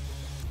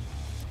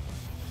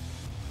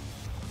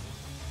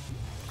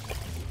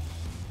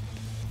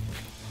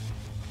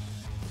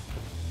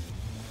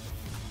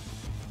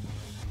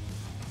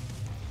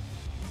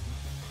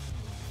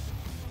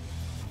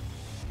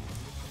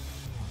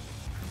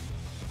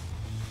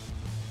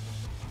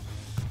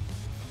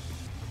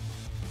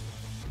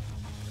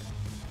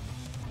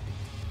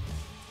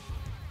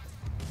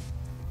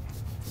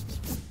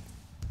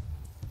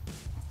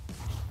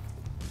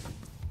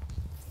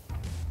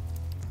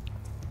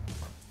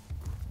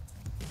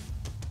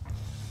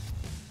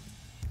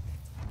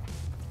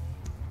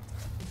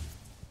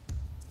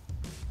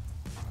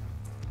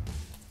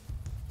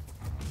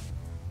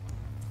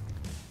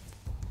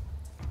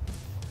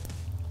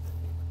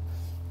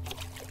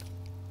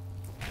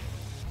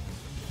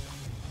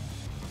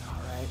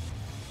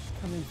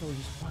 Come in for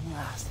just one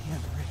last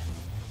hand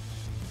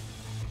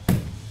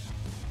read.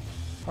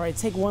 All right,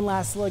 take one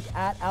last look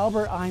at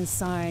Albert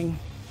Einstein,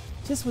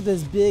 just with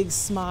this big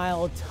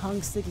smile,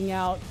 tongue sticking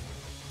out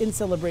in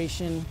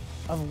celebration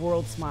of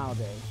World Smile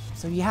Day.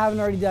 So if you haven't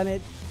already done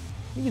it,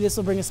 maybe this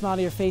will bring a smile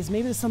to your face.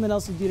 Maybe there's something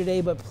else to do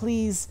today, but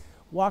please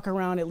walk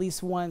around at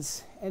least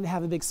once and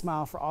have a big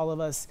smile for all of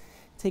us.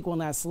 Take one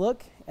last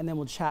look, and then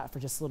we'll chat for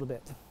just a little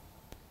bit.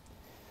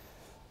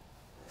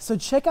 So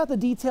check out the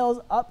details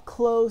up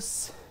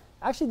close.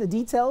 Actually, the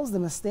details, the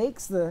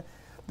mistakes, the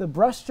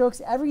brush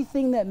strokes,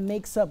 everything that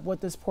makes up what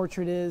this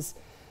portrait is.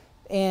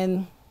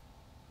 And,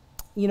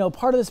 you know,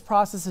 part of this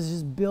process is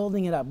just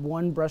building it up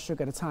one brush stroke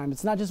at a time.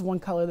 It's not just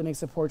one color that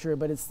makes a portrait,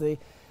 but it's the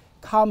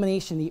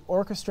combination, the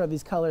orchestra of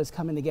these colors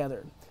coming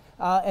together.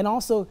 And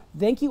also,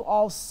 thank you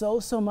all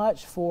so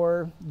much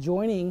for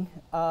joining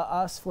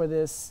us for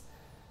this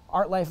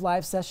ARTLIFE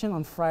live session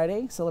on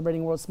Friday,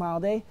 celebrating World Smile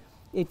Day.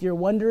 If you're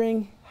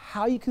wondering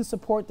how you can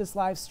support this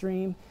live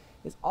stream,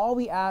 all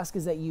we ask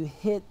is that you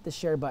hit the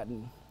share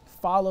button.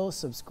 Follow,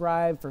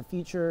 subscribe for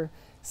future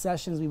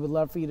sessions. We would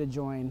love for you to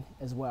join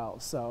as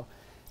well. So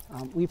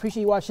we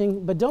appreciate you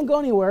watching, but don't go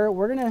anywhere.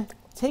 We're gonna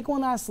take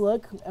one last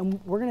look and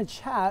we're gonna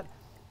chat.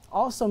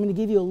 Also, I'm gonna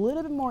give you a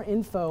little bit more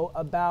info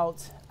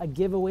about a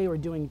giveaway we're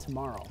doing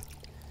tomorrow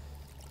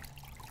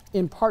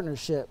in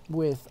partnership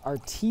with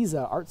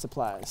Arteza Art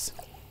Supplies.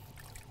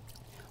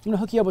 I'm gonna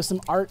hook you up with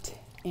some art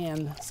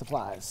and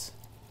supplies.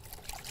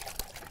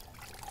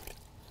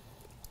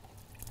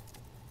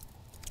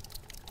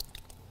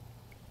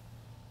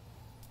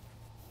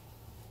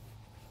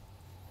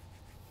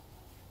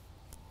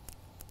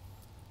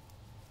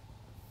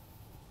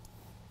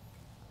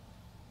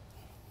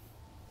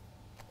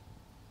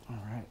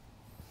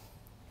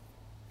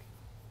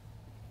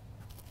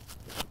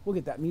 We'll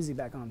get that music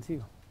back on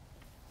too.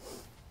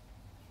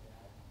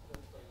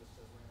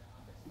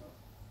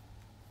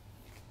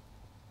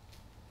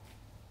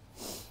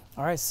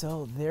 All right,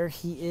 so there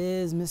he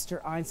is,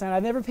 Mr. Einstein.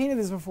 I've never painted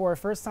this before.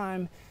 First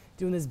time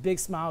doing this big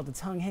smile with the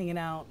tongue hanging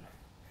out.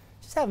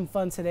 Just having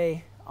fun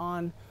today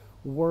on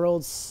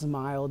World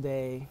Smile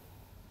Day.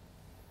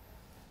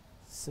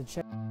 So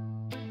check.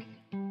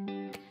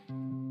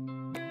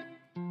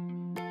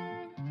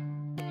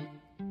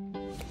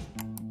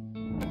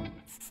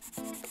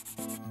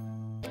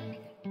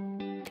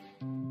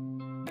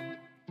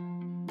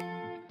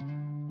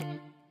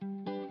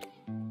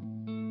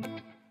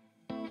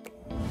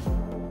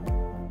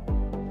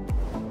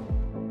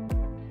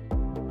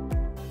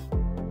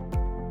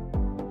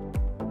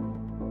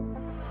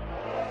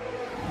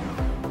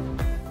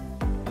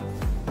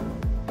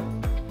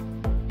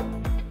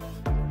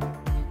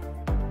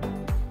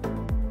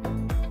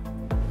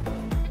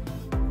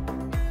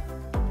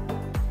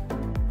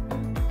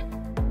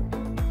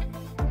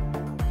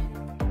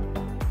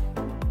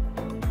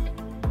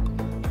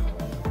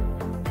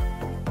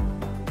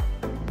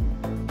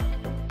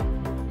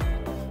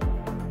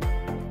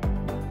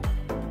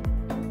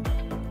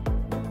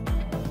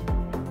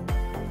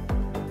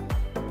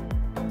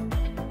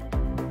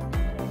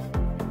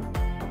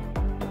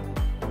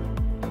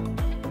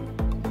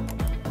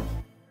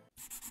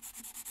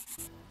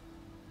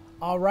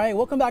 All right,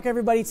 welcome back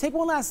everybody. Take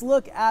one last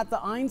look at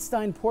the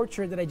Einstein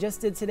portrait that I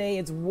just did today.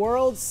 It's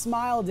World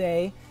Smile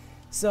Day.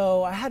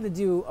 So I had to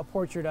do a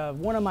portrait of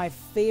one of my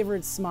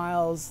favorite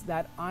smiles,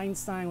 that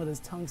Einstein with his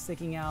tongue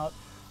sticking out.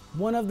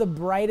 One of the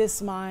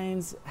brightest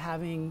minds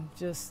having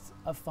just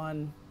a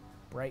fun,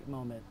 bright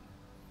moment.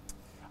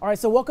 All right,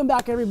 so welcome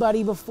back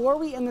everybody. Before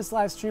we end this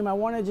live stream, I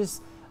want to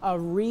just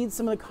read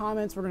some of the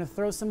comments. We're going to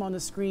throw some on the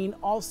screen.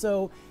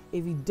 Also,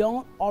 if you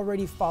don't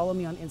already follow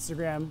me on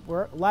Instagram,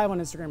 we're live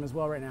on Instagram as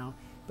well right now,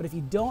 but if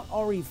you don't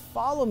already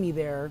follow me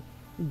there,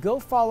 go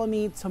follow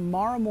me.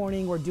 Tomorrow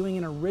morning, we're doing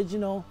an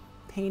original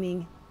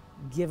painting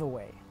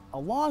giveaway,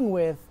 along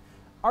with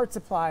art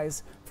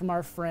supplies from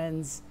our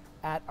friends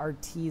at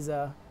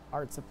Arteza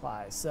Art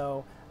Supplies.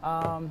 So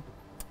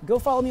go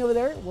follow me over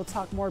there. We'll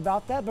talk more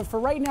about that. But for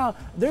right now,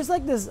 there's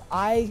like this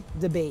eye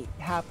debate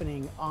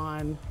happening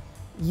on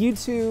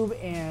YouTube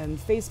and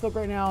Facebook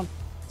right now.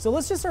 So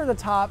let's just start at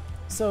the top.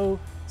 So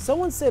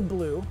someone said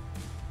blue.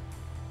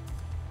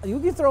 You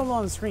can throw them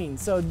on the screen.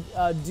 So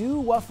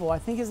Do Wuffle, I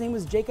think his name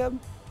was Jacob.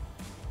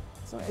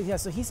 So, yeah,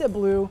 so he said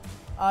blue.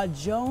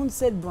 Joan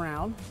said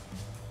brown.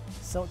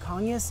 So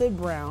Kanye said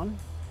brown.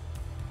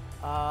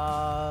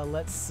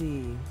 Let's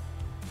see.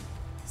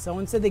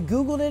 Someone said they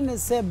Googled it and it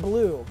said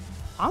blue.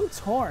 I'm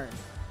torn.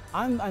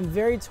 I'm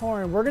very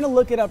torn. We're gonna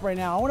look it up right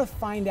now. I want to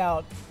find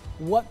out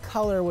what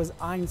color was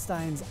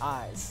Einstein's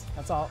eyes.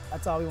 That's all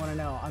we want to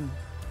know.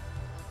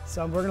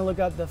 So we're gonna look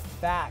up the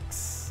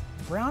facts.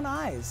 Brown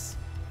eyes.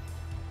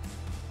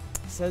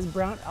 It says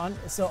brown on.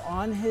 So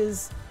on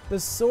the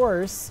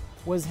source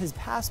was his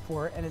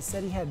passport, and it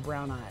said he had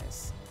brown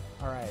eyes.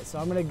 All right. So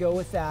I'm gonna go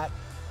with that.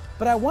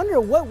 But I wonder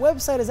what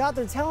website is out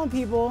there telling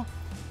people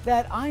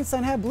that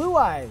Einstein had blue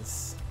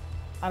eyes.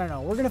 I don't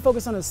know. We're gonna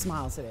focus on his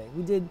smile today.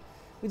 We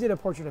did a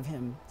portrait of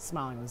him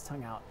smiling with his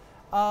tongue out.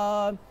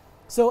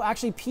 So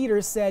actually,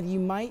 Peter said you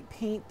might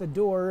paint the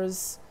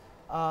doors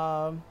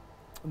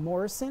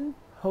Morrison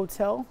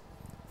Hotel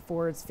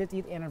for its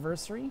 50th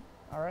anniversary.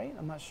 All right.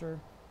 I'm not sure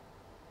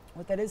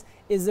what that is.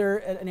 Is there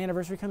an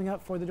anniversary coming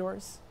up for the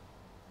Doors?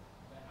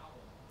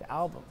 The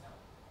album.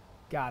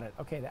 Got it.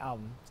 Okay, the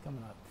album is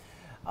coming up.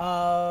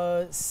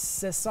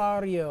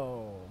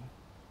 Cesario.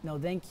 No,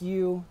 thank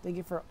you. Thank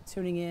you for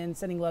tuning in,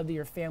 sending love to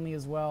your family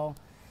as well.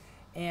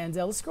 And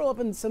let's scroll up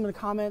in some of the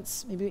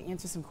comments, maybe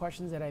answer some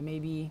questions that I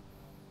maybe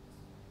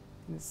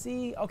didn't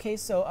see. Okay,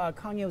 so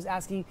Kanye was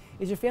asking,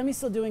 is your family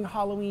still doing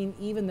Halloween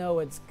even though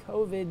it's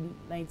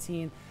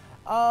COVID-19?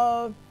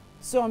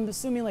 So I'm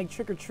assuming like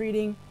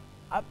trick-or-treating.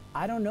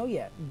 I don't know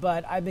yet,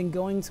 but I've been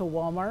going to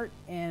Walmart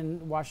and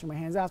washing my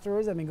hands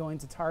afterwards. I've been going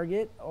to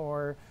Target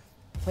or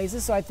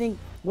places. So I think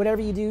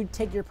whatever you do,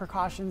 take your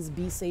precautions,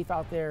 be safe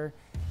out there,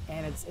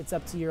 and it's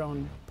up to your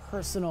own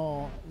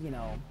personal,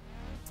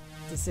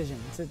 decision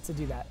to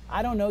do that.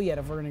 I don't know yet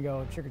if we're gonna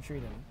go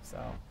trick-or-treating, so.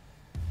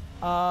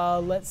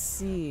 Let's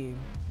see.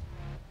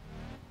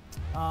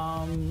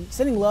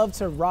 Sending love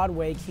to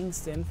Rodway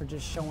Kingston for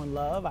just showing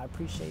love. I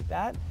appreciate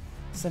that.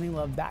 Sending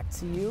love back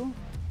to you.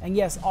 And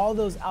yes, all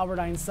those Albert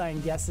Einstein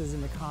guesses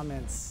in the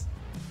comments.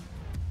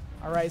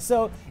 All right,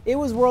 so it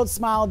was World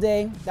Smile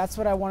Day. That's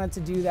what I wanted to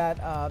do,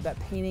 that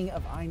painting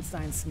of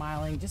Einstein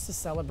smiling, just to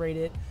celebrate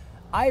it.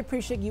 I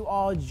appreciate you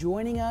all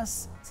joining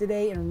us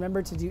today, and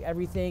remember to do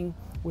everything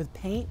with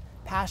paint,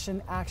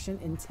 passion, action,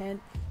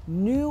 intent,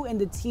 new and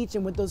to teach,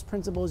 and with those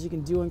principles you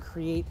can do and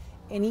create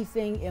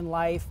anything in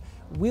life.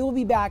 We will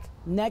be back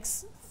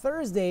next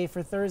Thursday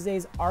for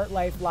Thursday's Art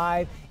Life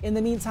Live. In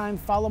the meantime,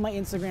 follow my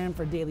Instagram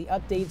for daily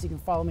updates. You can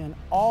follow me on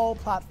all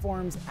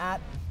platforms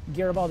at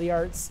Garibaldi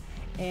Arts.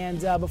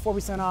 And before we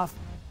sign off,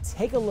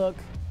 take a look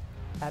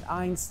at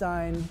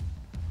Einstein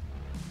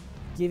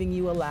giving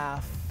you a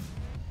laugh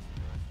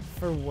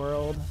for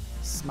World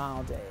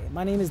Smile Day.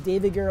 My name is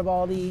David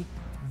Garibaldi.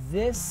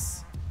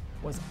 This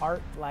was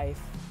Art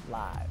Life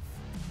Live.